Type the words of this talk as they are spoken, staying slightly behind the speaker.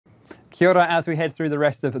Kia ora. As we head through the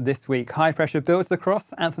rest of this week, high pressure builds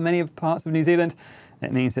across, and for many parts of New Zealand,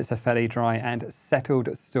 it means it's a fairly dry and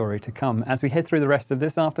settled story to come. As we head through the rest of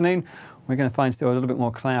this afternoon, we're going to find still a little bit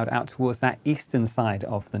more cloud out towards that eastern side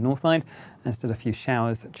of the Northland, and still a few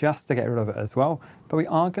showers just to get rid of it as well. But we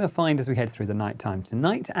are going to find, as we head through the night time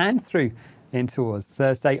tonight and through in towards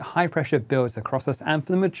Thursday, high pressure builds across us, and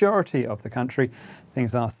for the majority of the country,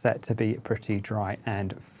 things are set to be pretty dry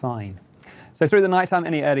and fine. So through the night time,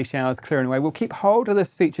 any early showers clearing away. We'll keep hold of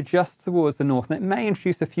this feature just towards the north, and it may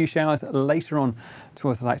introduce a few showers later on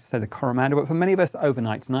towards, I like to say, the Coromandel. But for many of us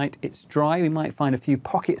overnight tonight, it's dry. We might find a few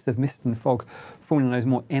pockets of mist and fog falling in those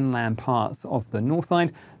more inland parts of the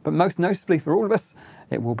Northland. But most noticeably for all of us,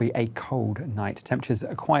 it will be a cold night. Temperatures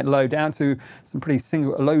are quite low, down to some pretty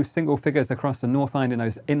low single figures across the Northland in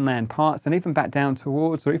those inland parts, and even back down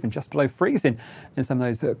towards or even just below freezing in some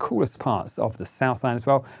of those coolest parts of the Southland as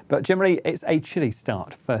well. But generally, it's a chilly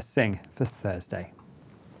start first thing for Thursday.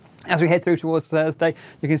 As we head through towards Thursday,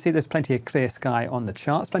 you can see there's plenty of clear sky on the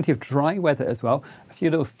charts, plenty of dry weather as well. A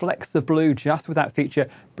few little flecks of blue just with that feature,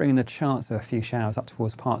 bringing the chance of a few showers up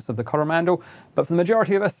towards parts of the Coromandel. But for the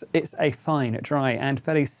majority of us, it's a fine, dry and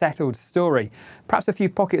fairly settled story. Perhaps a few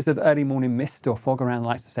pockets of early morning mist or fog around,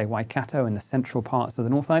 like to say, Waikato and the central parts of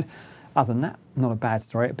the Northland. Other than that, not a bad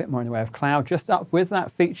story. A bit more in the way of cloud just up with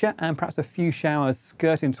that feature, and perhaps a few showers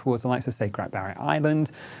skirting towards the likes of, say, Great Barrier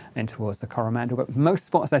Island and towards the Coromandel. But most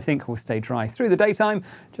spots, I think, will stay dry through the daytime.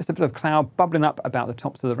 Just a bit of cloud bubbling up about the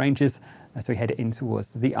tops of the ranges as we head in towards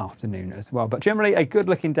the afternoon as well. But generally a good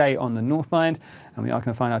looking day on the Northland, and we are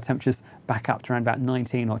going to find our temperatures back up to around about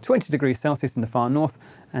 19 or 20 degrees Celsius in the far north,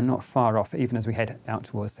 and not far off even as we head out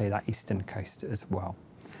towards, say, that eastern coast as well.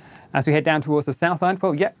 As we head down towards the Southland,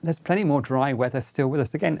 well, yeah, there's plenty more dry weather still with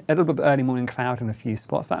us. Again, a little bit of early morning cloud in a few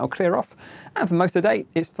spots, but that'll clear off. And for most of the day,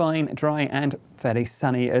 it's fine, dry and fairly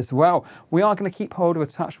sunny as well. We are going to keep hold of a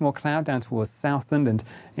touch more cloud down towards Southland and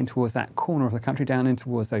in towards that corner of the country down in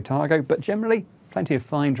towards Otago, but generally plenty of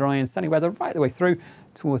fine, dry and sunny weather right the way through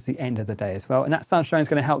towards the end of the day as well. And that sunshine is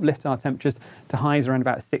going to help lift our temperatures to highs around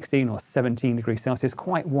about 16 or 17 degrees Celsius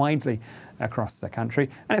quite widely across the country.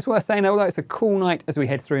 And it's worth saying, although it's a cool night as we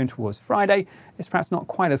head through in towards Friday, it's perhaps not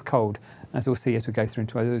quite as cold as we'll see as we go through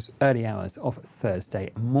into those early hours of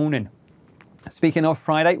Thursday morning. Speaking of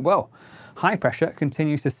Friday, well, high pressure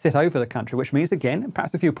continues to sit over the country, which means, again,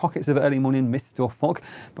 perhaps a few pockets of early morning mist or fog,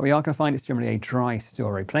 but we are going to find it's generally a dry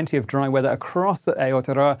story. Plenty of dry weather across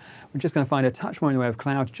Aotearoa. We're just going to find a touch more in the way of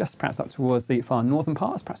clouds, just perhaps up towards the far northern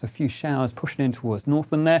parts, perhaps a few showers pushing in towards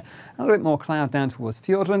Northland there, a little bit more cloud down towards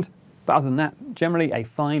Fiordland. But other than that, generally a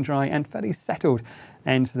fine, dry and fairly settled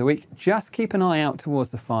end to the week. Just keep an eye out towards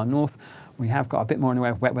the far north. We have got a bit more in the way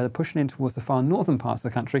of wet weather pushing in towards the far northern parts of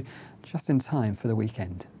the country, just in time for the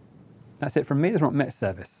weekend. That's it from me. This is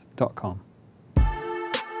Metservice.com.